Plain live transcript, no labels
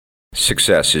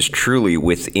Success is truly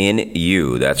within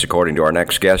you. That's according to our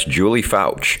next guest, Julie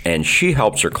Fouch, and she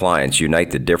helps her clients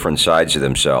unite the different sides of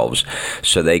themselves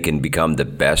so they can become the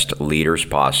best leaders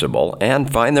possible and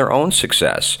find their own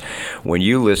success. When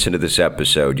you listen to this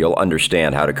episode, you'll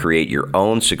understand how to create your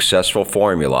own successful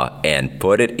formula and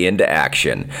put it into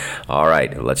action. All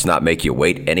right, let's not make you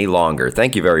wait any longer.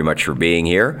 Thank you very much for being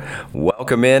here.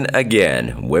 Welcome in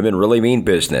again. Women Really Mean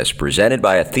Business, presented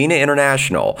by Athena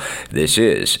International. This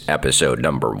is episode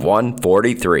number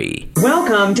 143.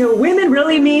 Welcome to Women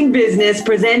Really Mean Business,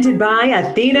 presented by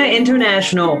Athena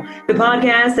International, the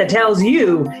podcast that tells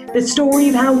you the story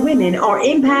of how women are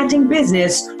impacting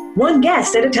business one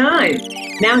guest at a time.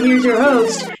 Now here's your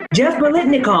host, Jeff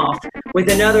Bolitnikoff, with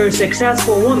another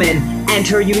successful woman and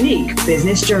her unique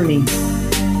business journey.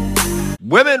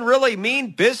 Women Really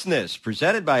Mean Business,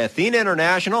 presented by Athena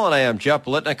International, and I am Jeff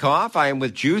Bolitnikoff. I am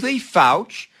with Julie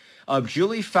Fouch of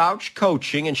Julie Fouch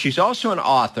Coaching, and she's also an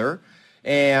author,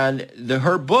 and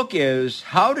her book is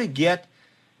How to Get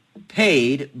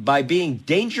Paid by Being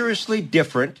Dangerously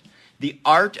Different, The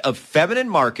Art of Feminine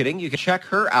Marketing. You can check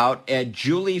her out at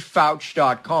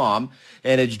juliefouch.com,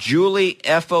 and it's Julie,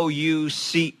 Foucht.com.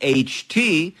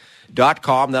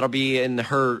 That'll be in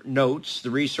her notes,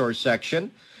 the resource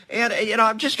section. And,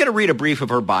 I'm just going to read a brief of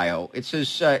her bio. It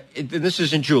says, this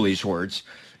is in Julie's words,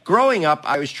 "Growing up,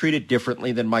 I was treated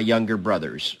differently than my younger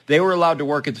brothers. They were allowed to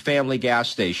work at the family gas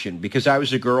station. Because I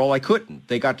was a girl, I couldn't.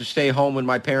 They got to stay home when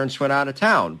my parents went out of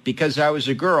town. Because I was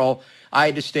a girl, I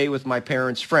had to stay with my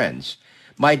parents' friends.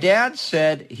 My dad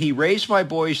said he raised my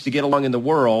boys to get along in the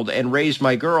world and raised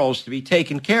my girls to be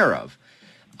taken care of.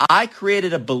 I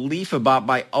created a belief about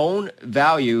my own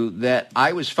value that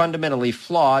I was fundamentally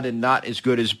flawed and not as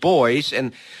good as boys.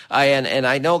 And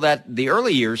I know that the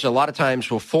early years a lot of times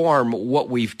will form what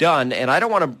we've done. And I don't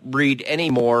want to read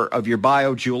any more of your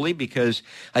bio, Julie, because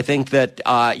I think that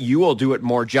you will do it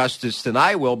more justice than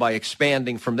I will by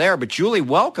expanding from there. But Julie,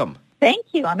 welcome. Thank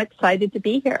you. I'm excited to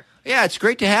be here. Yeah, it's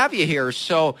great to have you here.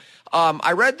 So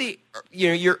I read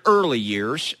your early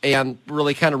years and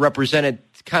really kind of represented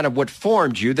kind of what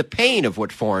formed you, the pain of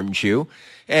what formed you,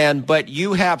 but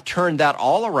you have turned that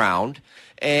all around,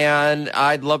 and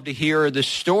I'd love to hear the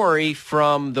story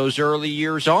from those early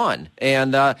years on.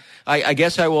 And I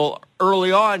guess I will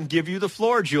early on give you the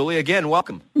floor, Julie. Again,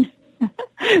 welcome.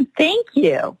 Thank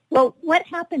you. Well, what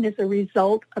happened as a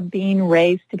result of being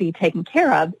raised to be taken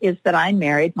care of is that I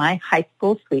married my high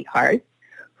school sweetheart,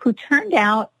 who turned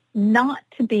out not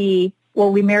to be,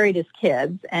 we married as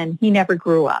kids, and he never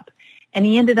grew up. And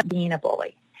he ended up being a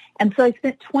bully. And so I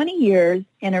spent 20 years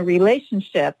in a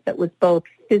relationship that was both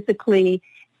physically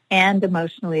and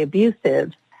emotionally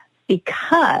abusive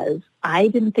because I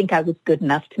didn't think I was good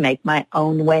enough to make my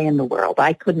own way in the world.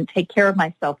 I couldn't take care of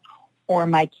myself or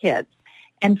my kids.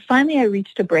 And finally, I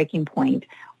reached a breaking point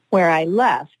where I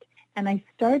left, and I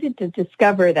started to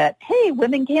discover that, hey,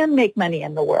 women can make money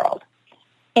in the world.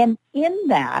 And in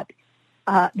that,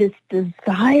 this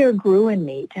desire grew in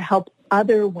me to help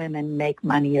other women make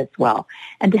money as well,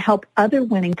 and to help other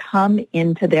women come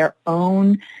into their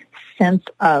own sense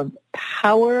of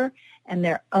power and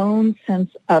their own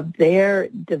sense of their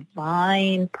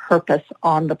divine purpose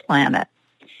on the planet.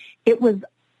 It was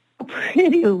a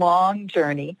pretty long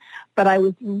journey, but I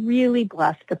was really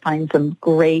blessed to find some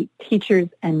great teachers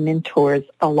and mentors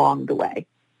along the way.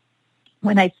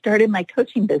 When I started my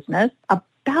coaching business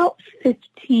about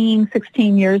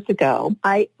 16 years ago,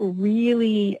 I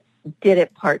really did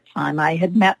it part-time. I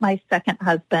had met my second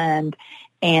husband,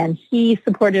 and he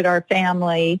supported our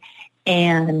family,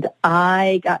 and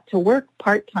I got to work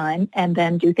part-time and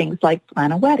then do things like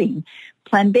plan a wedding,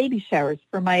 plan baby showers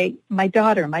for my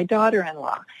daughter, my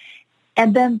daughter-in-law.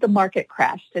 And then the market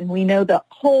crashed, and we know the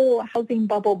whole housing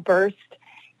bubble burst,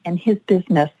 and his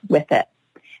business with it.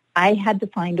 I had to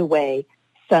find a way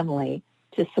suddenly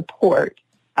to support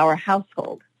our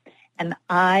household. And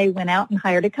I went out and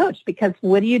hired a coach, because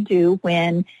what do you do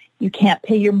when you can't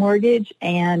pay your mortgage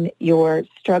and you're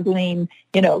struggling?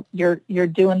 You're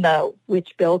doing the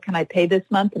which bill can I pay this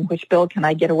month and which bill can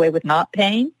I get away with not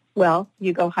paying? Well,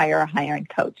 you go hire a hiring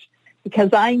coach,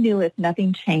 because I knew if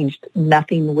nothing changed,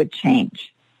 nothing would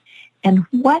change. And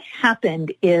what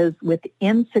happened is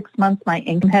within 6 months, my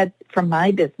income from my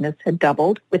business had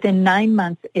doubled. Within 9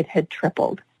 months, it had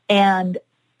tripled. And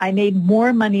I made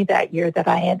more money that year than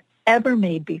I had ever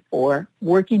made before,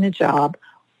 working a job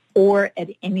or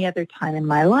at any other time in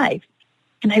my life.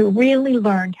 And I really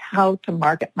learned how to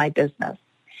market my business.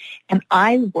 And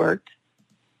I worked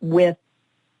with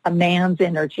a man's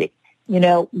energy.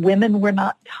 Women were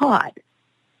not taught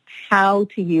how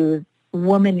to use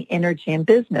woman energy in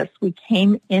business. We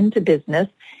came into business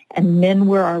and men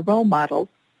were our role models.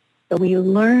 So we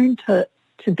learned to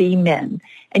be men.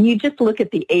 And you just look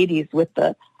at the 80s with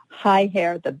the high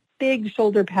hair, the big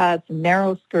shoulder pads,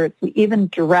 narrow skirts. We even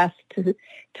dressed to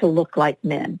look like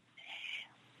men.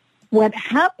 What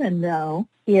happened, though,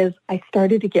 is I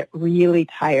started to get really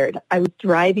tired. I was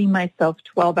driving myself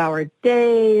 12-hour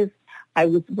days. I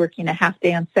was working a half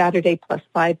day on Saturday plus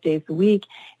 5 days a week,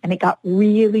 and it got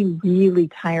really, really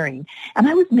tiring. And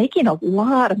I was making a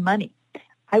lot of money.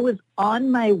 I was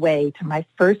on my way to my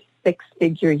first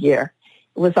six-figure year.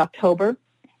 It was October.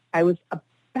 I was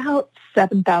about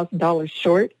 $7,000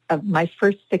 short of my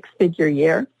first six-figure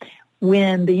year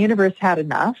when the universe had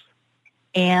enough,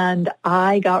 and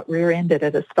I got rear-ended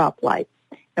at a stoplight.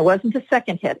 It wasn't the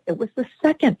second hit. It was the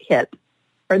second hit,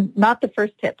 or not the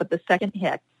first hit, but the second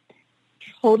hit.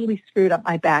 Totally screwed up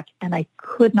my back, and I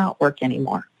could not work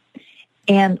anymore.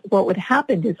 And what would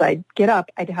happen is I'd get up,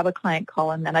 I'd have a client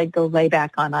call, and then I'd go lay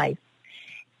back on ice.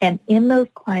 And in those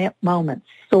client moments,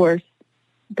 Source,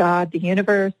 God, the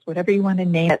universe, whatever you want to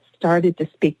name it, started to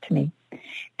speak to me.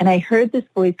 And I heard this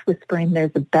voice whispering,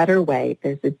 there's a better way,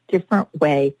 there's a different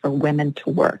way for women to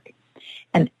work.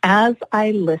 And as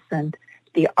I listened,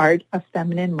 the art of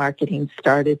feminine marketing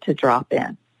started to drop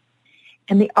in.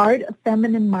 And the art of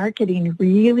feminine marketing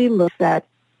really looks at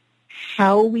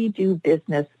how we do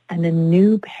business and a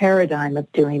new paradigm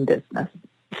of doing business.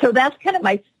 So that's kind of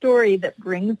my story that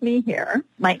brings me here.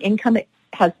 My income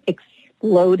has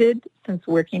exploded since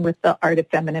working with the art of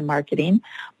feminine marketing.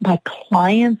 My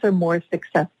clients are more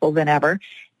successful than ever.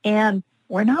 And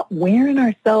we're not wearing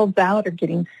ourselves out or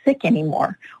getting sick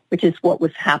anymore, which is what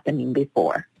was happening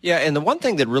before. Yeah, and the one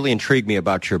thing that really intrigued me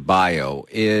about your bio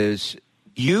is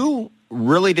you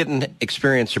really didn't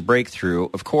experience a breakthrough,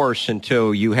 of course,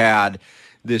 until you had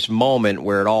this moment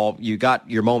where you got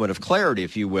your moment of clarity,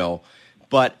 if you will.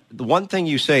 But the one thing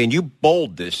you say, and you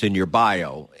bold this in your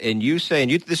bio, and you say,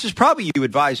 and this is probably you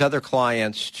advise other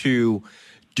clients to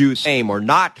do the same or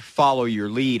not follow your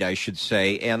lead, I should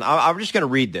say. And I'm just going to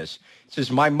read this. It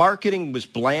says, my marketing was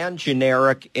bland,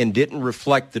 generic, and didn't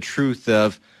reflect the truth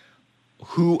of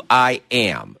who I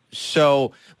am.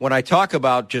 So when I talk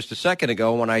about just a second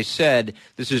ago, when I said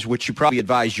this is what you probably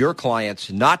advise your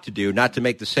clients not to do, not to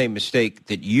make the same mistake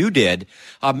that you did,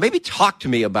 maybe talk to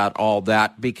me about all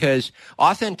that, because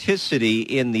authenticity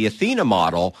in the Athena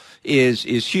model is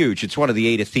huge. It's one of the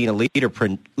 8 Athena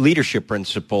leadership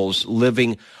principles,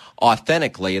 living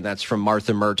authentically, and that's from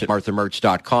Martha Mertz at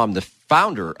marthamertz.com, the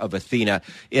founder of Athena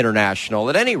International.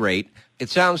 At any rate, it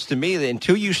sounds to me that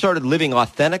until you started living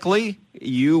authentically,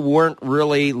 you weren't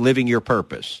really living your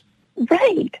purpose.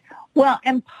 Right. Well,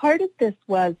 and part of this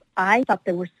was I thought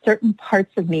there were certain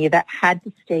parts of me that had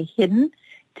to stay hidden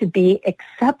to be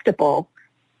acceptable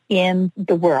in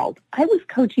the world. I was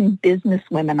coaching business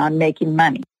women on making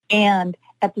money. And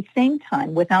at the same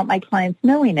time, without my clients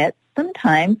knowing it,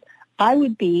 sometimes I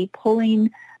would be pulling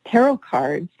tarot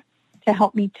cards to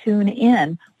help me tune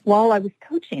in while I was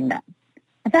coaching them.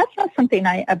 And that's not something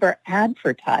I ever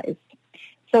advertised.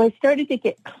 So I started to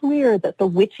get clear that the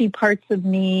witchy parts of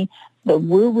me, the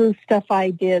woo-woo stuff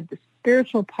I did, the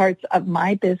spiritual parts of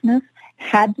my business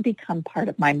had to become part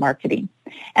of my marketing.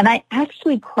 And I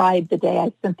actually cried the day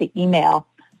I sent the email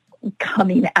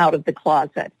coming out of the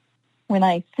closet. When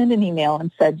I sent an email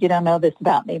and said, you don't know this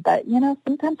about me, but,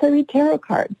 sometimes I read tarot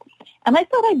cards. And I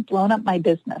thought I'd blown up my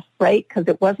business, right, because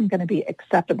it wasn't going to be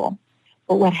acceptable.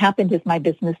 But what happened is my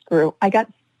business grew. I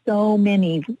got so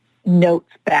many notes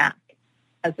back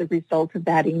as a result of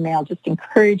that email, just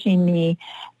encouraging me,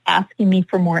 asking me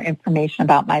for more information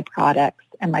about my products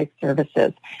and my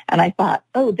services. And I thought,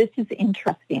 oh, this is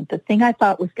interesting. The thing I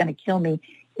thought was going to kill me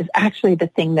is actually the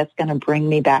thing that's going to bring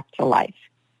me back to life.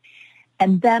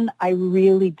 And then I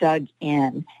really dug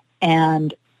in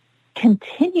and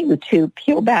continue to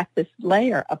peel back this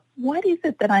layer of what is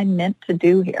it that I'm meant to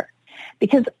do here?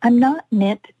 Because I'm not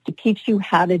meant to teach you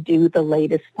how to do the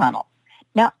latest funnel.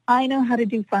 Now, I know how to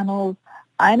do funnels.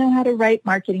 I know how to write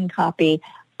marketing copy.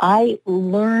 I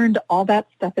learned all that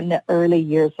stuff in the early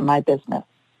years of my business.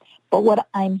 But what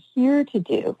I'm here to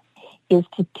do is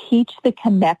to teach the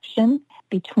connection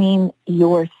between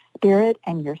your spirit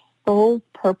and your soul's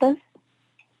purpose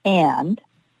and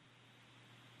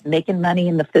making money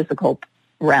in the physical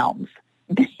realms.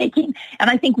 And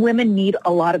I think women need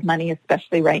a lot of money,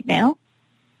 especially right now,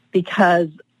 because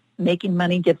making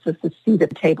money gives us a seat at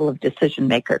the table of decision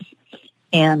makers.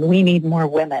 And we need more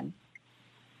women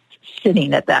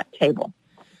sitting at that table.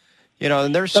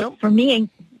 And there's for me,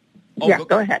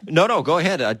 go ahead. No, go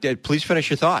ahead. Please finish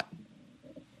your thought.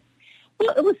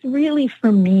 Well, it was really,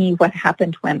 for me, what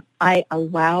happened when I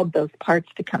allowed those parts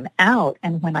to come out.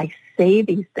 And when I say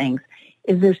these things,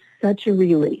 is there's such a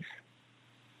relief.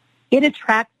 It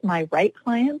attracts my right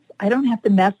clients. I don't have to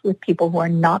mess with people who are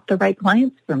not the right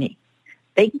clients for me.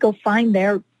 They can go find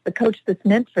the coach that's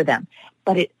meant for them.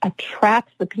 But it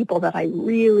attracts the people that I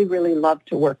really, really love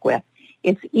to work with.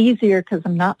 It's easier because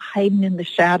I'm not hiding in the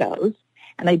shadows,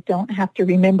 and I don't have to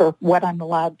remember what I'm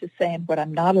allowed to say and what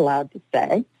I'm not allowed to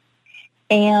say.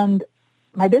 And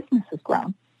my business has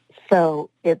grown. So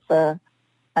it's a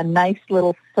nice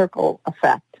little circle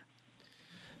effect.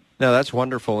 No, that's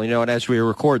wonderful. And as we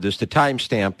record this, to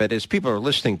timestamp it, as people are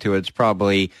listening to it, it's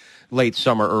probably late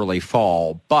summer, early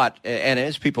fall. But, and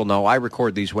as people know, I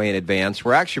record these way in advance.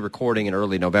 We're actually recording in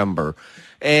early November.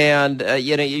 And,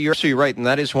 you're absolutely right. And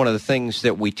that is one of the things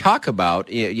that we talk about,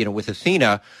 with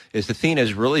Athena, is Athena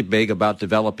is really big about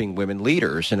developing women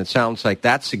leaders. And it sounds like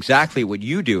that's exactly what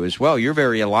you do as well. You're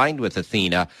very aligned with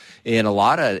Athena in a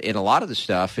lot of the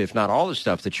stuff, if not all the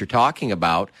stuff that you're talking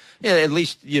about. At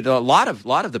least, a lot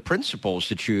of the principles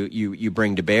that you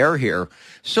bring to bear here.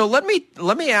 So let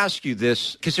me ask you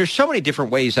this, because there's so many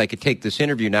different ways I could take this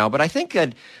interview now. But I think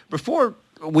that before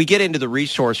we get into the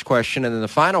resource question and then the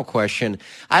final question,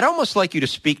 I'd almost like you to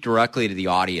speak directly to the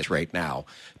audience right now,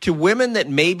 to women that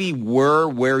maybe were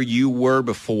where you were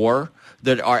before,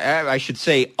 that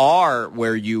are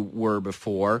where you were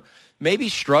before, maybe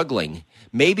struggling,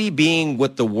 maybe being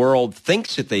what the world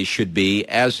thinks that they should be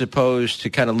as opposed to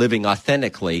kind of living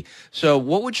authentically. So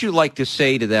what would you like to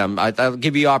say to them? I'll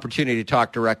give you the opportunity to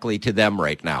talk directly to them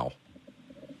right now.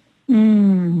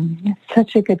 It's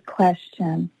such a good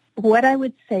question. What I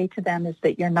would say to them is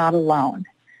that you're not alone,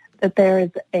 that there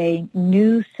is a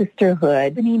new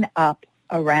sisterhood opening up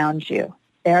around you.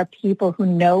 There are people who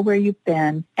know where you've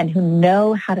been and who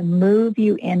know how to move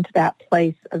you into that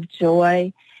place of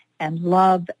joy and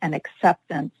love and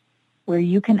acceptance where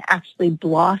you can actually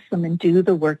blossom and do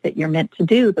the work that you're meant to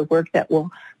do, the work that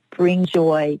will bring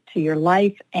joy to your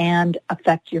life and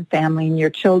affect your family and your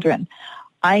children.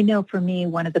 I know for me,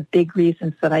 one of the big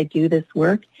reasons that I do this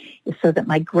work is so that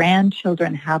my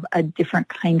grandchildren have a different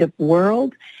kind of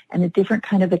world and a different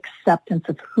kind of acceptance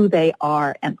of who they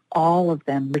are, and all of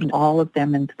them, bring all of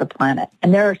them into the planet.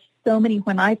 And there are so many.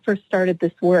 When I first started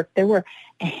this work, there were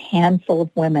a handful of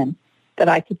women that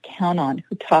I could count on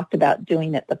who talked about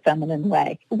doing it the feminine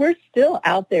way. We're still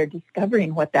out there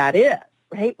discovering what that is.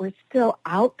 Right? We're still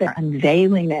out there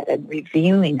unveiling it and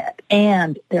revealing it.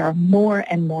 And there are more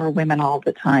and more women all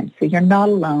the time. So you're not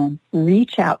alone.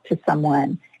 Reach out to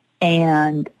someone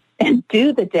and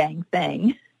do the dang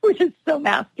thing, which is so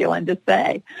masculine to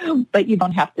say, but you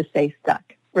don't have to stay stuck.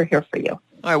 We're here for you.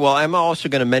 All right. Well, I'm also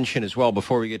going to mention as well,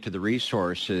 before we get to the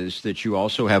resources, that you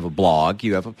also have a blog,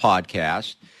 you have a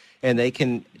podcast, and they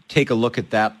can take a look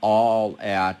at that all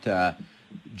at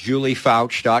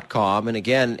juliefoucht.com. And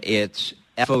again, it's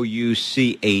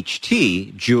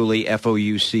Foucht, Julie,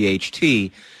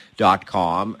 Foucht.com.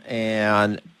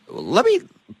 And let me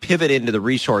pivot into the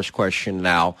resource question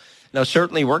now. Now,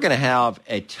 certainly we're going to have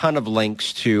a ton of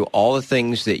links to all the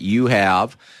things that you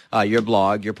have, your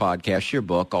blog, your podcast, your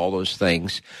book, all those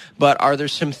things. But are there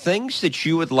some things that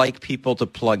you would like people to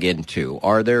plug into?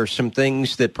 Are there some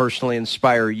things that personally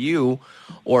inspire you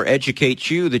or educate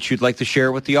you that you'd like to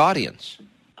share with the audience?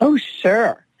 Oh,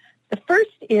 sure. The first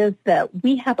is that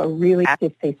we have a really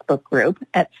active Facebook group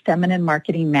at Feminine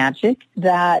Marketing Magic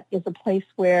that is a place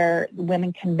where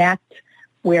women connect,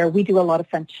 where we do a lot of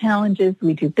fun challenges.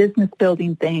 We do business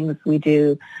building things. We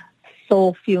do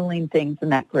soul fueling things in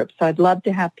that group. So I'd love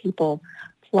to have people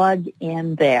plug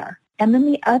in there. And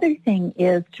then the other thing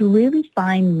is to really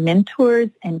find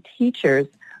mentors and teachers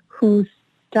whose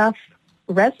stuff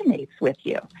resonates with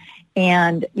you.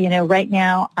 And, right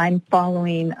now I'm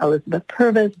following Elizabeth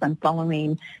Purvis, I'm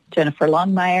following Jennifer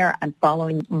Longmire, I'm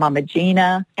following Mama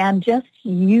Gina, and just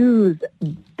use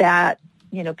that,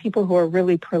 people who are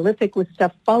really prolific with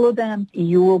stuff, follow them.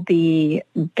 You will be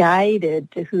guided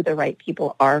to who the right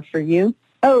people are for you.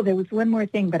 Oh, there was one more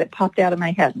thing, but it popped out of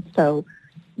my head, so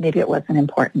maybe it wasn't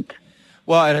important.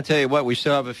 Well, and I'll tell you what, we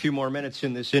still have a few more minutes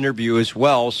in this interview as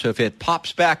well, so if it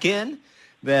pops back in,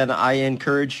 then I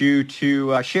encourage you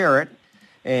to share it.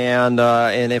 And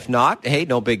if not, hey,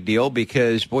 no big deal,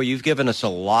 because, boy, you've given us a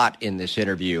lot in this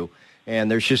interview. And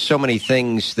there's just so many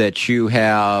things that you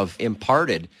have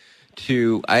imparted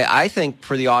to, I think,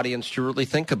 for the audience to really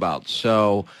think about.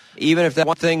 So even if that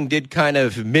one thing did kind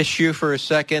of miss you for a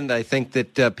second, I think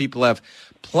that people have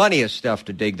plenty of stuff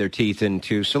to dig their teeth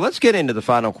into. So let's get into the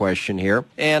final question here.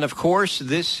 And, of course,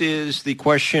 this is the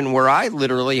question where I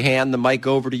literally hand the mic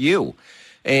over to you.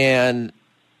 And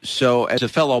So as a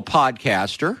fellow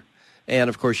podcaster, and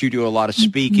of course you do a lot of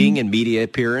speaking and media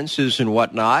appearances and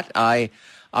whatnot, I'm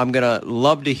going to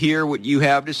love to hear what you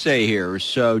have to say here.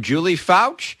 So Julie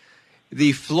Fouch,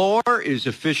 the floor is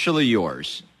officially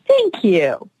yours. Thank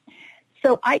you.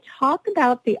 So I talk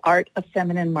about the art of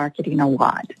feminine marketing a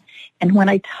lot. And when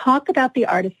I talk about the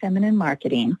art of feminine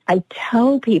marketing, I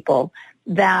tell people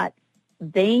that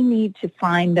they need to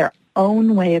find their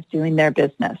own way of doing their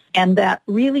business, and that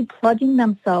really plugging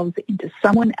themselves into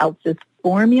someone else's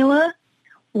formula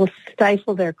will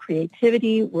stifle their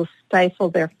creativity, will stifle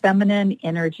their feminine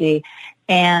energy,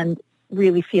 and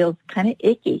really feels kind of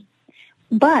icky.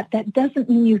 But that doesn't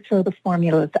mean you throw the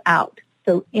formulas out.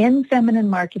 So in feminine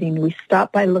marketing, we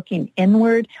stop by looking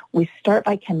inward. We start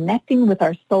by connecting with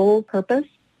our soul purpose.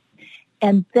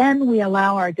 And then we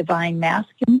allow our divine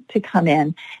masculine to come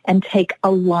in and take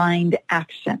aligned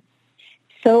action.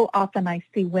 So often I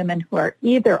see women who are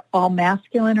either all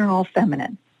masculine or all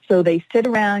feminine. So they sit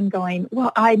around going,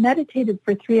 well, I meditated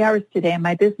for 3 hours today and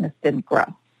my business didn't grow.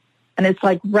 And it's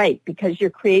like, right, because you're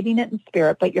creating it in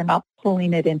spirit, but you're not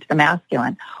pulling it into the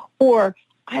masculine. Or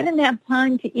I didn't have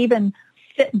time to even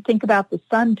sit and think about the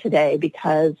sun today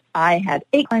because I had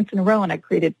 8 clients in a row and I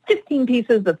created 15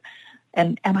 pieces of,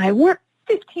 and I worked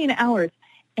 15 hours.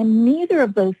 And neither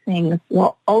of those things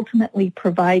will ultimately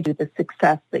provide you the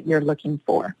success that you're looking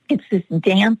for. It's this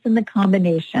dance in the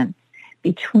combination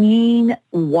between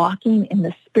walking in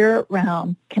the spirit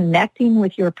realm, connecting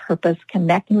with your purpose,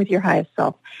 connecting with your highest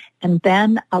self, and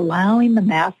then allowing the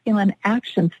masculine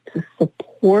actions to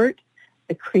support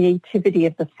the creativity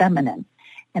of the feminine.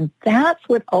 And that's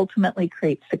what ultimately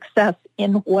creates success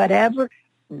in whatever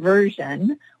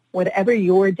version, whatever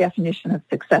your definition of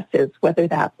success is, whether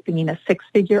that's being a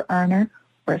 6-figure earner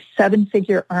or a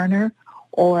 7-figure earner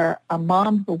or a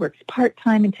mom who works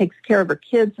part-time and takes care of her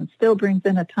kids and still brings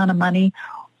in a ton of money,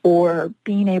 or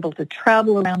being able to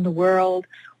travel around the world,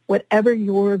 whatever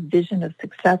your vision of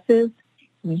success is,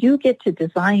 you get to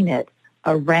design it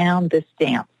around this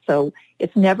dance. So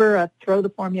it's never a throw the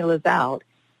formulas out,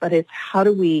 but it's how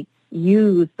do we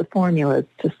use the formulas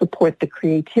to support the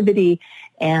creativity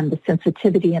and the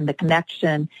sensitivity and the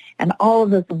connection and all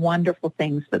of those wonderful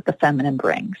things that the feminine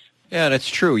brings. Yeah, and it's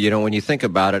true. You know, when you think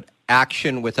about it,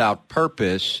 action without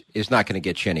purpose is not going to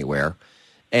get you anywhere.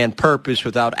 And purpose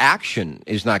without action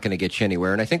is not going to get you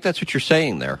anywhere. And I think that's what you're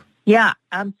saying there. Yeah,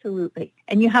 absolutely.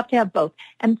 And you have to have both.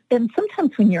 And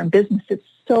sometimes when you're in business, it's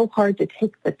so hard to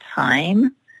take the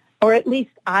time, or at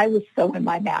least I was so in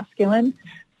my masculine,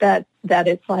 that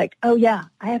it's like, oh yeah,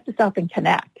 I have to stop and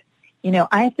connect. You know,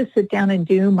 I have to sit down and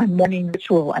do my morning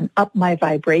ritual and up my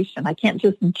vibration. I can't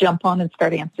just jump on and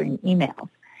start answering emails.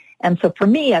 And so for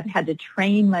me, I've had to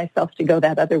train myself to go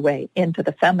that other way into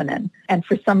the feminine. And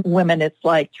for some women, it's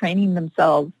like training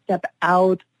themselves, step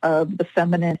out of the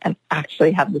feminine and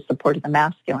actually have the support of the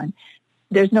masculine.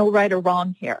 There's no right or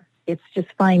wrong here. It's just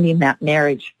finding that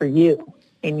marriage for you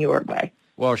in your way.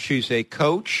 Well, she's a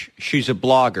coach, she's a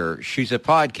blogger, she's a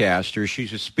podcaster,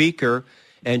 she's a speaker,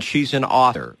 and she's an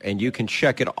author. And you can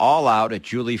check it all out at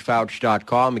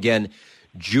juliefouch.com. Again,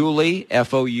 Julie,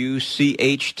 FOUCHT.com.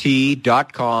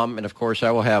 And, of course,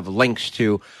 I will have links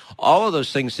to all of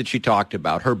those things that she talked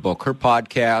about, her book, her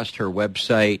podcast, her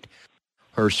website,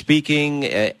 her speaking,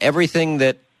 everything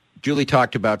that Julie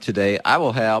talked about today, I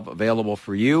will have available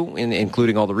for you,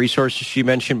 including all the resources she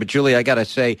mentioned. But, Julie, I got to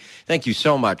say thank you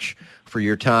so much for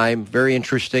your time. Very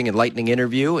interesting, enlightening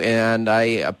interview, and I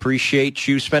appreciate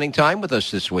you spending time with us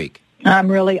this week.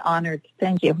 I'm really honored.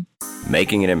 Thank you.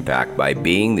 Making an impact by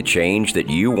being the change that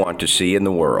you want to see in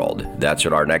the world. That's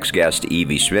what our next guest,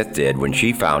 Evie Smith, did when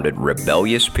she founded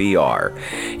Rebellious PR.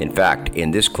 In fact, in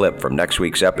this clip from next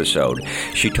week's episode,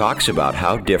 she talks about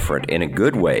how different, in a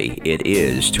good way, it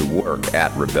is to work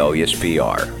at Rebellious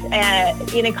PR.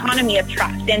 An economy of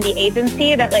trust in the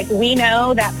agency that, like, we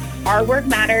know that our work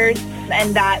matters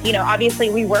and that, you know, obviously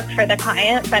we work for the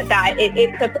client, but that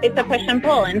it's a push and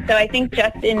pull. And so I think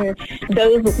just in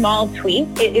those small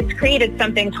tweaks, it's created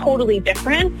something totally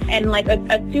different and like a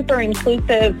super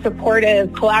inclusive, supportive,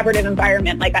 collaborative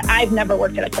environment. Like I've never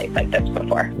worked at a place like this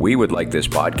before. We would like this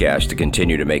podcast to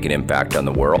continue to make an impact on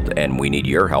the world, and we need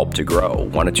your help to grow.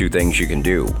 One of two things you can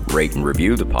do: rate and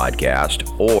review the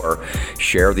podcast, or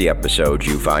share the episodes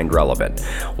you find relevant.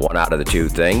 One out of the two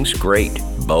things, great.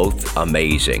 Both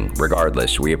amazing.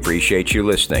 Regardless, we appreciate you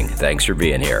listening. Thanks for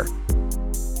being here.